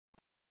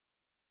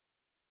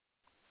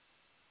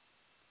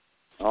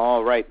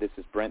All right, this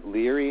is Brent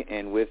Leary,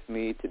 and with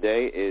me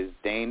today is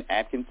Dane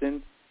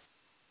Atkinson,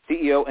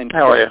 CEO and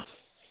How are you?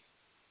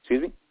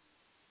 Excuse me?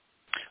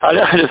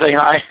 I'm just saying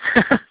hi.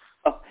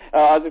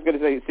 I was just going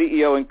to say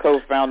CEO and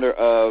co-founder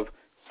of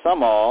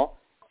SumAll.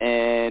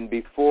 And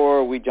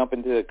before we jump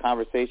into the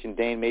conversation,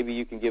 Dane, maybe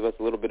you can give us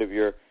a little bit of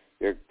your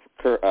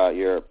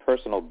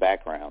personal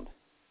background.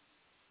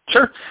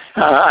 Sure.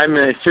 I'm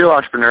a serial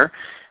entrepreneur.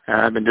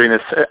 I've been doing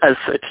this as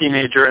a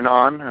teenager and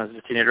on. As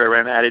a teenager, I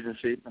ran an ad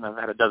agency, and I've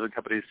had a dozen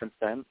companies since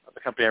then. The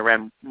company I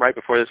ran right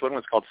before this one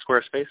was called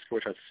Squarespace, for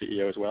which I was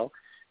CEO as well,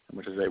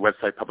 which is a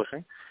website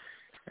publishing.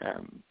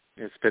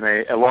 It's been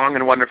a long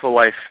and wonderful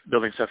life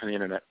building stuff on the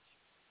Internet.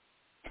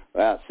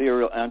 Wow,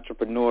 serial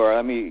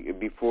entrepreneur.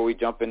 Before we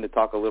jump in to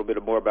talk a little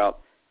bit more about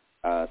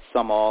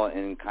SumAll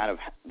and kind of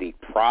the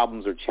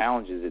problems or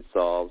challenges it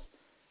solves,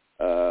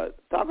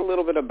 talk a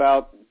little bit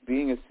about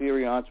being a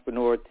serial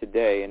entrepreneur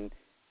today, and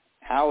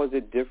how is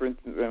it different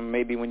than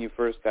maybe when you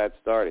first got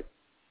started?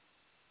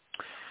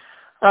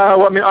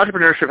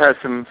 Entrepreneurship has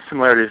some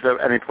similarities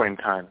at any point in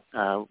time.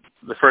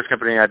 The first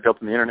company I built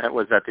on the Internet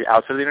was at the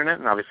outset of the Internet,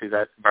 and obviously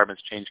that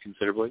environment's changed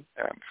considerably,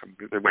 from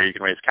the way you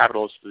can raise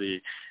capital to the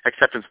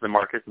acceptance of the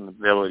market and the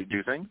ability to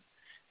do things.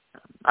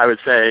 I would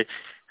say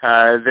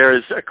there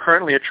is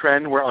currently a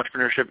trend where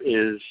entrepreneurship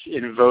is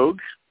in vogue,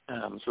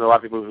 so there are a lot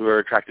of people who are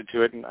attracted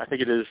to it, and I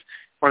think it is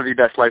one of the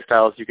best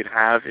lifestyles you can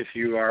have if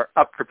you are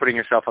up for putting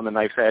yourself on the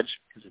knife's edge,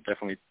 because it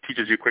definitely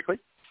teaches you quickly.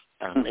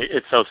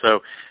 It's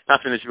also not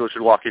something that people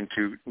should walk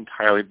into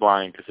entirely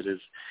blind, because it is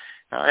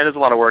a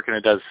lot of work, and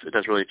it does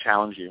really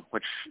challenge you,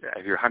 which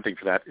if you're hunting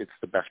for that, it's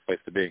the best place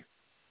to be.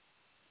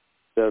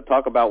 So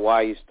talk about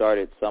why you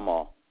started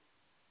SumAll.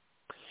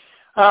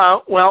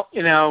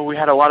 We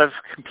had a lot of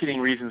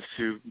competing reasons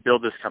to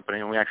build this company,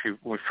 and when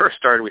we first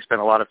started, we spent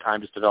a lot of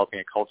time just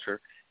developing a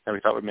culture that we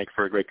thought would make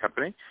for a great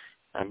company.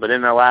 But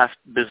in the last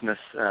business,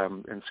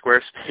 in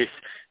Squarespace,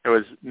 there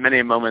was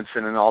many moments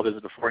in all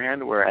business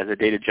beforehand where, as a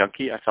data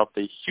junkie, I felt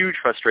the huge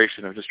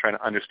frustration of just trying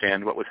to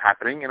understand what was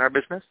happening in our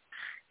business.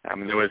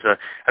 There was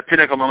a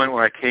pinnacle moment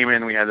where I came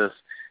in. We had this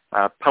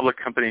public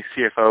company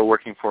CFO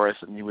working for us,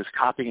 and he was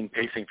copying and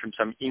pasting from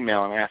some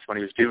email, and I asked what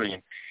he was doing.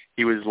 And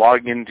he was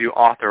logging into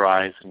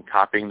Authorize and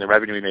copying the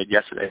revenue we made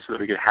yesterday so that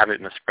we could have it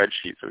in a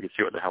spreadsheet so we could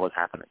see what the hell was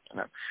happening.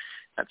 And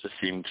that just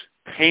seemed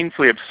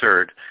painfully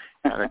absurd.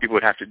 That people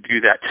would have to do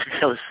that to be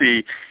able to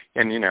see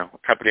in a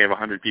company of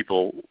 100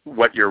 people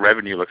what your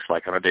revenue looks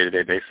like on a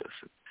day-to-day basis.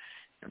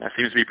 And that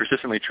seems to be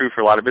persistently true for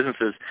a lot of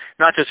businesses,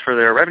 not just for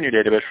their revenue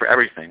data, but for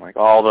everything. Like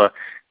all the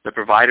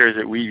providers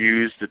that we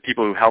use, the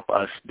people who help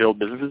us build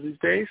businesses these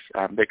days,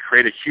 they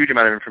create a huge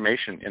amount of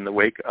information in the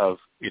wake of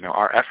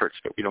our efforts,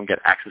 but we don't get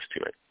access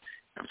to it.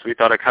 So we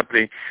thought a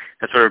company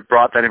that sort of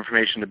brought that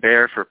information to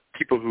bear for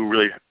people who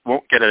really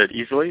won't get at it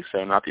easily,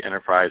 so not the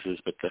enterprises,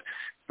 but the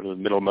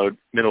middle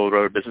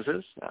road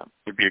businesses,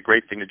 would be a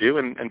great thing to do,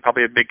 and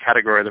probably a big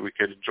category that we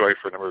could enjoy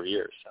for a number of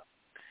years.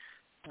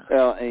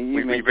 So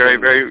we very,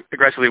 very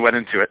aggressively went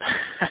into it.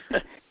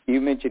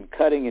 You mentioned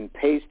cutting and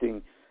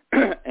pasting,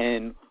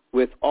 and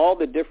with all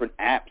the different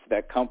apps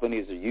that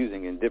companies are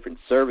using and different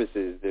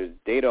services, there's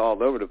data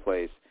all over the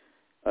place.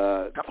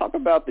 Talk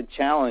about the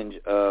challenge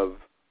of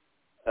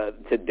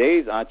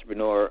today's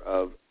entrepreneur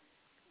of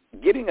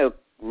getting a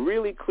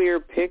really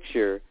clear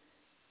picture,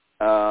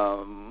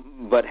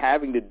 but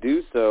having to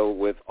do so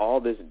with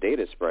all this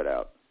data spread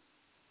out.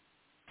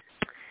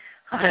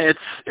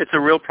 It's a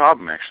real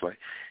problem, actually,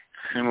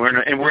 and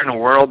we're in a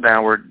world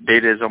now where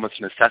data is almost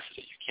a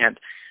necessity. You can't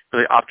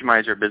really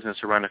optimize your business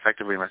or run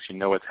effectively unless you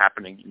know what's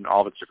happening in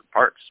all of its different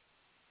parts.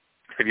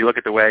 If you look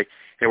at the way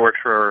it works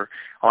for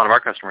a lot of our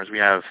customers, we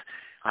have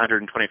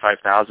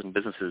 125,000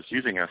 businesses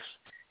using us.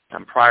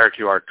 Prior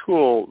to our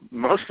tool,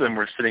 most of them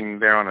were sitting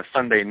there on a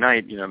Sunday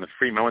night, in the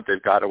free moment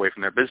they've got away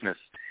from their business,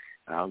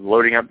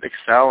 loading up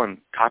Excel and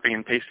copying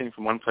and pasting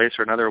from one place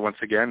or another once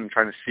again, and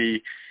trying to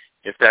see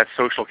if that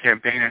social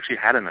campaign actually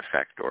had an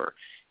effect, or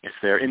if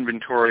their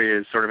inventory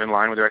is sort of in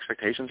line with their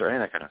expectations, or any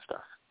of that kind of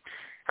stuff.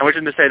 And which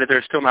is to say that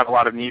there's still not a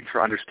lot of need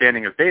for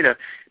understanding of data,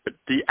 but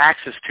the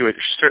access to it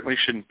certainly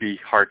shouldn't be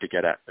hard to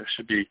get at. There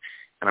should be,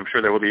 and I'm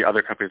sure there will be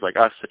other companies like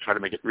us that try to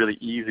make it really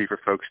easy for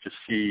folks to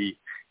see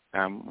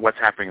what's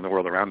happening in the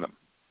world around them.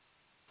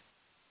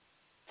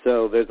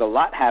 So there's a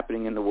lot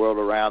happening in the world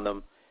around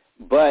them,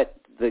 but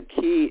the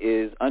key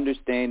is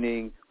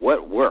understanding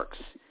what works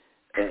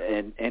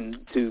and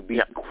to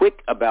be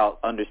quick about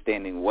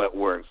understanding what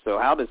works. So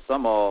how does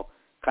SumAll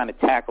kind of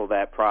tackle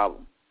that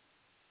problem?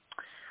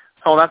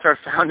 Oh, that's our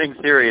founding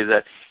theory,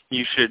 that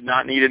you should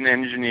not need an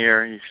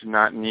engineer, you should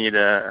not need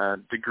a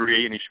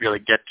degree, and you should be able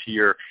to get to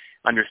your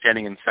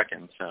understanding in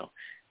seconds. So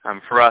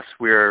for us,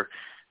 we're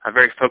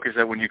very focused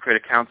that when you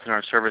create accounts in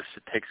our service,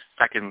 it takes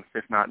seconds,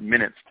 if not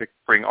minutes, to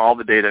bring all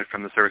the data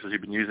from the services you've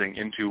been using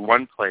into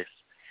one place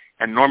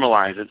and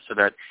normalize it so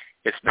that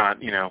it's not,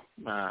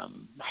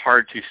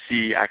 hard to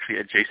see actually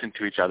adjacent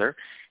to each other,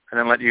 and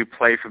then let you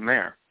play from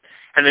there.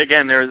 And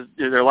again, there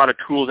are a lot of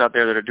tools out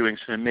there that are doing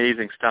some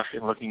amazing stuff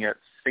in looking at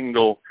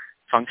single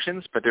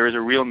functions, but there is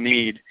a real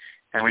need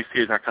and we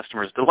see it in our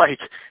customers' delight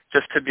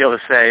just to be able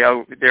to say,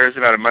 oh, there's the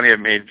amount of money I've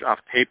made off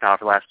PayPal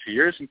for the last 2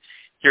 years, and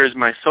here's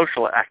my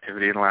social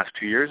activity in the last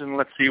 2 years, and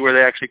let's see where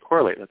they actually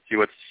correlate. Let's see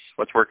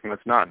what's working,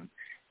 what's not. And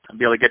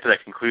be able to get to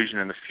that conclusion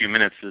in a few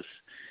minutes is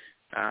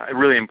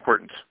really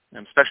important,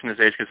 and especially in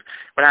this age, because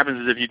what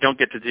happens is if you don't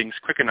get to things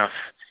quick enough,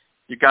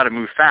 you've got to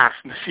move fast.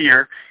 And this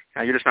year,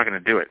 you're just not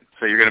going to do it.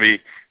 So you're going to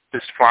be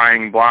just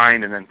flying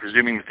blind and then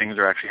presuming that things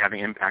are actually having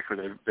impact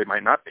where they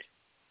might not be.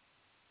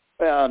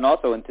 Well, and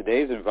also in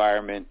today's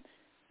environment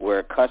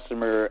where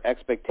customer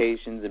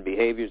expectations and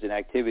behaviors and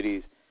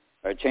activities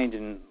are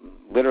changing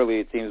literally,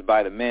 it seems,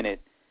 by the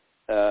minute,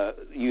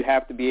 you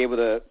have to be able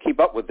to keep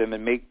up with them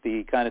and make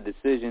the kind of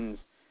decisions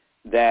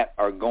that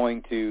are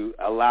going to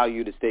allow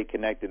you to stay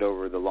connected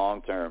over the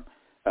long term.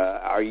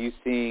 Are you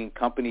seeing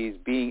companies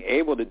being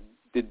able to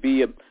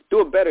do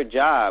a better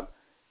job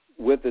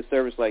with a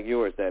service like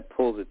yours that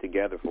pulls it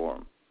together for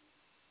them?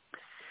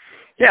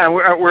 Yeah,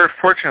 we're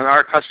fortunate.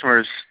 Our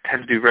customers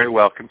tend to do very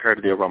well compared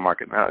to the overall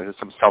market. Now, there's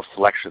some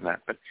self-selection in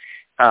that, but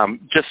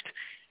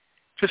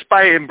just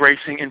by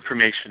embracing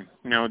information,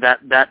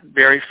 that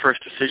very first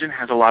decision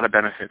has a lot of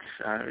benefits.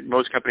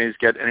 Most companies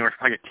get anywhere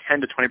from like a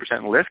 10 to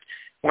 20% lift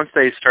once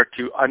they start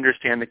to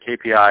understand the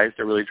KPIs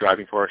they're really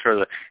driving for, sort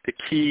of the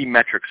key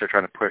metrics they're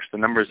trying to push, the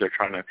numbers they're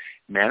trying to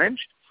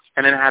manage.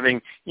 And then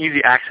having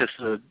easy access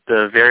to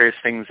the various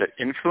things that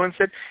influence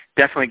it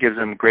definitely gives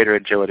them greater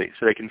agility.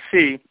 So they can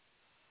see,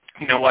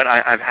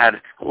 I've had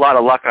a lot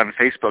of luck on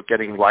Facebook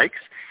getting likes,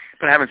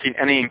 but I haven't seen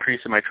any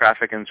increase in my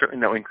traffic and certainly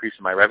no increase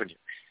in my revenue.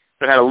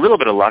 I've had a little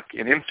bit of luck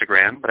in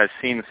Instagram, but I've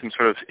seen some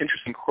sort of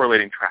interesting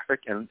correlating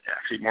traffic and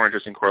actually more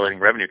interesting correlating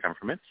revenue come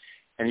from it.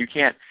 And you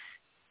can't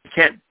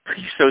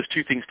piece those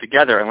two things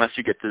together unless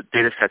you get the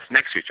data sets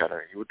next to each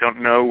other. You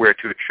don't know where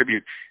to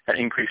attribute that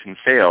increase in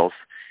sales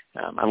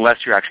unless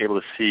you're actually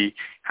able to see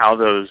how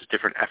those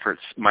different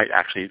efforts might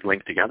actually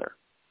link together.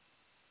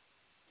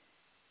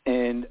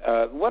 And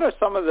what are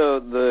some of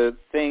the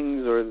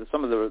things or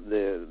some of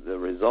the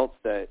results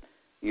that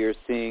you're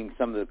seeing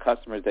some of the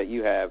customers that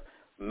you have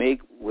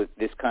make with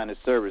this kind of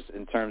service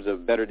in terms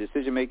of better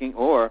decision-making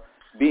or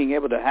being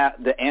able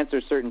to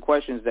answer certain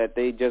questions that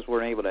they just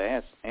weren't able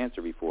to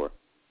answer before?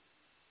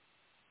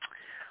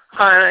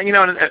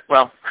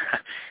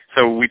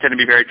 So we tend to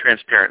be very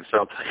transparent, so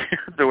I'll tell you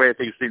the way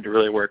things seem to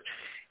really work.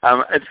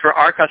 It's for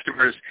our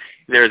customers,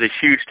 there is a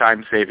huge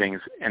time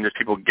savings and just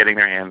people getting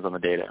their hands on the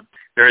data.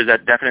 There is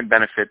that definite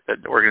benefit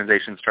that the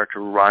organizations start to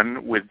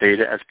run with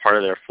data as part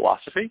of their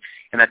philosophy,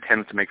 and that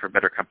tends to make for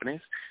better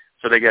companies.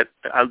 So they get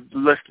a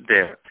list of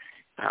data.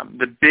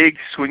 The big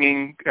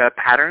swinging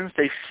patterns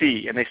they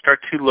see, and they start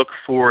to look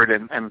forward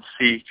and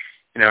see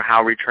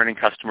how returning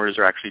customers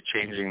are actually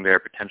changing their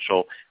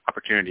potential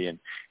opportunity. And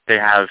they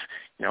have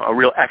a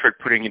real effort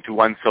putting into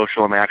one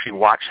social, and they actually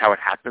watch how it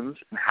happens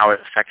and how it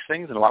affects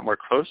things and a lot more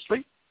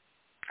closely.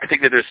 I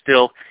think that there's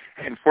still,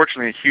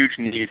 unfortunately, a huge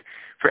need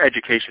for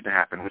education to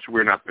happen, which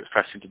we're not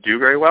professing to do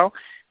very well,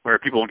 where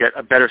people will get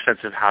a better sense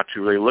of how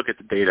to really look at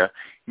the data,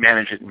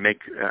 manage it, and make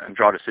and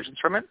draw decisions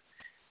from it.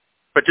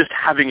 But just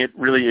having it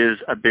really is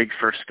a big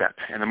first step,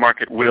 and the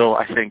market will,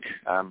 I think,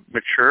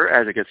 mature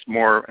as it gets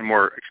more and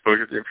more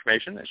exposure to the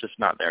information. It's just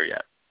not there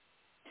yet.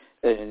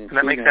 And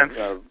that makes sense?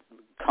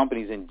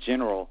 Companies in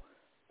general,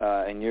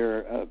 in your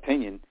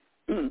opinion,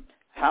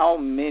 how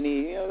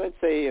many, let's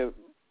say,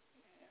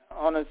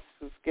 on a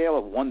scale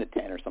of 1 to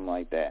 10 or something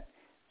like that,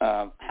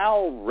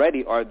 how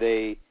ready are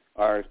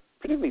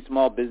particularly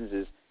small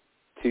businesses,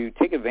 to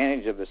take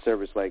advantage of a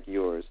service like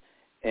yours?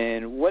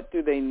 And what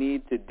do they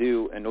need to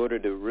do in order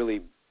to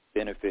really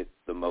benefit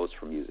the most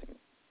from using it?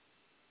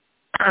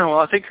 Well,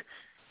 I think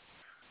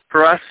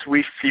for us,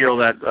 we feel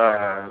that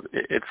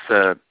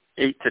it's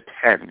 8 to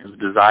 10 is the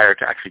desire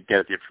to actually get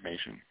at the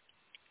information.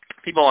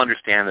 People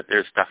understand that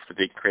there's stuff to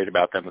be created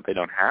about them that they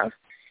don't have,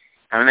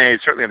 and they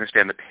certainly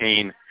understand the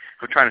pain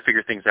of trying to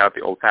figure things out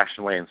the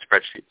old-fashioned way in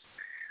spreadsheets.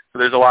 So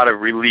there's a lot of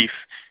relief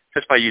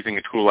just by using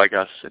a tool like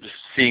us and just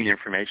seeing the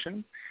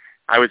information.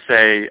 I would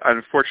say,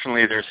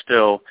 unfortunately, there's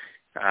still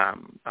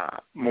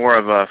more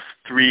of a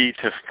 3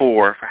 to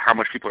 4 for how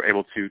much people are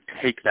able to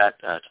take that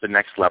to the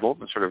next level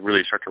and sort of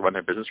really start to run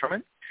their business from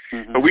it.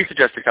 Mm-hmm. What we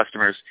suggest to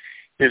customers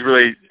is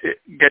really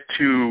get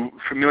to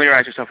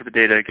familiarize yourself with the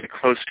data, get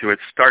close to it,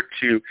 start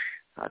to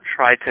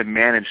try to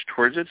manage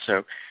towards it.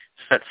 So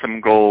set some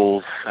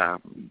goals,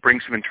 bring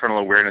some internal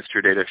awareness to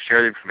your data,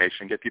 share the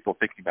information, get people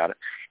thinking about it.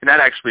 And that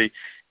actually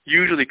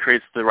usually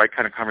creates the right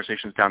kind of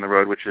conversations down the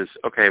road, which is,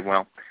 okay,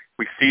 well,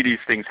 we see these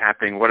things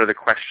happening. What are the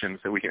questions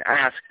that we can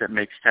ask that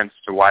make sense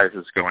to why this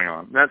is going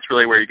on? And that's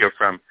really where you go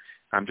from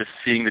just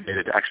seeing the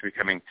data to actually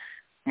becoming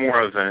more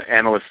of an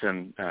analyst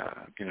and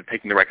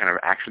taking the right kind of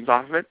actions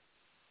off of it.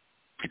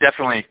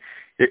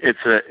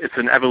 It's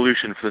an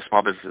evolution for the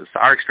small businesses.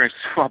 Our experience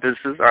with small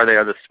businesses they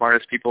are the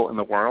smartest people in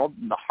the world,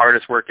 the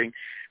hardest working,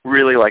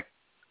 really like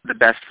the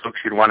best folks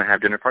you'd want to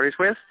have dinner parties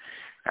with.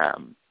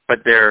 But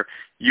they're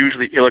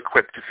usually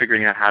ill-equipped to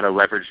figuring out how to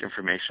leverage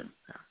information.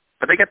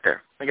 But they get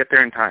there. They get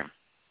there in time.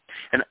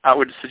 And I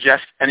would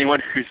suggest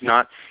anyone who's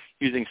not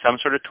using some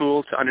sort of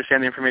tool to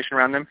understand the information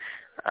around them,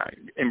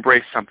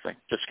 embrace something.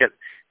 Just get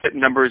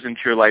numbers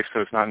into your life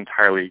so it's not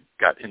entirely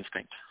gut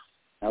instinct.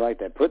 I like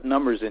that. Put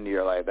numbers into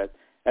your life.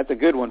 That's a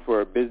good one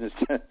for a business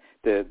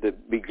to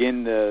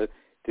begin to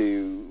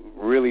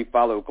really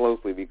follow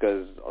closely,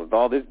 because of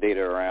all this data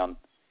around,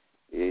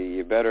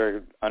 you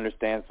better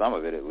understand some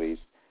of it at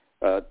least.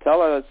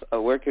 Tell us,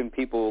 where can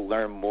people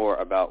learn more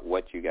about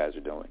what you guys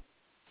are doing?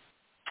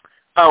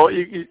 Oh,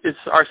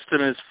 our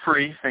system is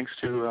free thanks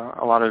to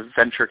a lot of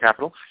venture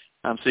capital.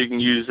 So you can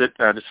use it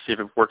just to see if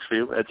it works for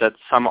you. It's at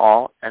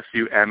SUMALL,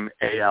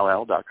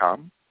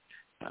 SUMALL.com.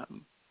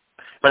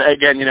 But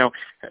again,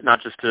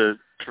 not just to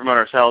promote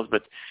ourselves,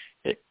 but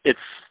it's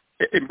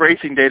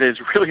embracing data is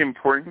really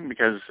important,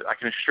 because I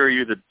can assure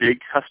you the big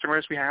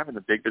customers we have and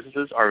the big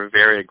businesses are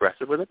very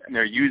aggressive with it, and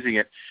they're using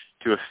it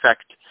to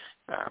affect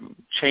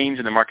change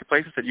in the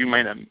marketplaces that you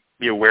might not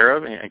be aware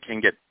of and can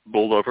get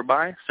bowled over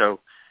by. So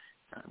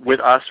with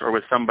us or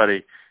with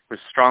somebody, we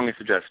strongly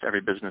suggest every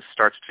business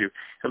starts to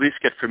at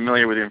least get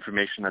familiar with the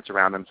information that's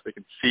around them so they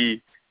can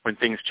see when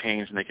things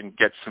change and they can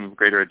get some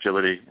greater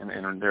agility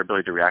in their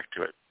ability to react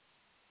to it.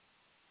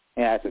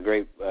 Yeah, that's a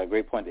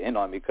great point to end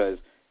on, because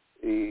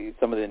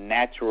some of the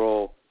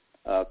natural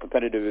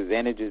competitive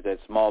advantages that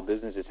small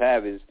businesses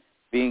have is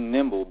being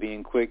nimble,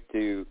 being quick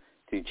to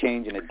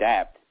change and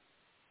adapt,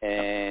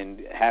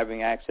 and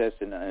having access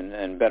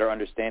and better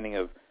understanding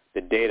of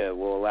the data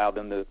will allow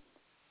them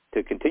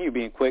to continue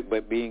being quick,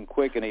 but being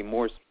quick in a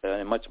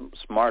much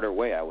smarter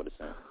way, I would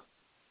assume.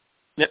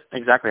 Yep,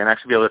 exactly, and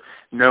actually be able to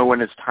know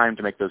when it's time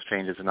to make those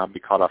changes and not be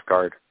caught off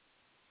guard.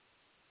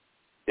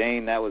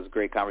 Dane, that was a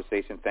great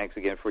conversation. Thanks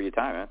again for your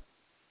time, man.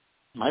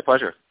 My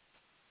pleasure.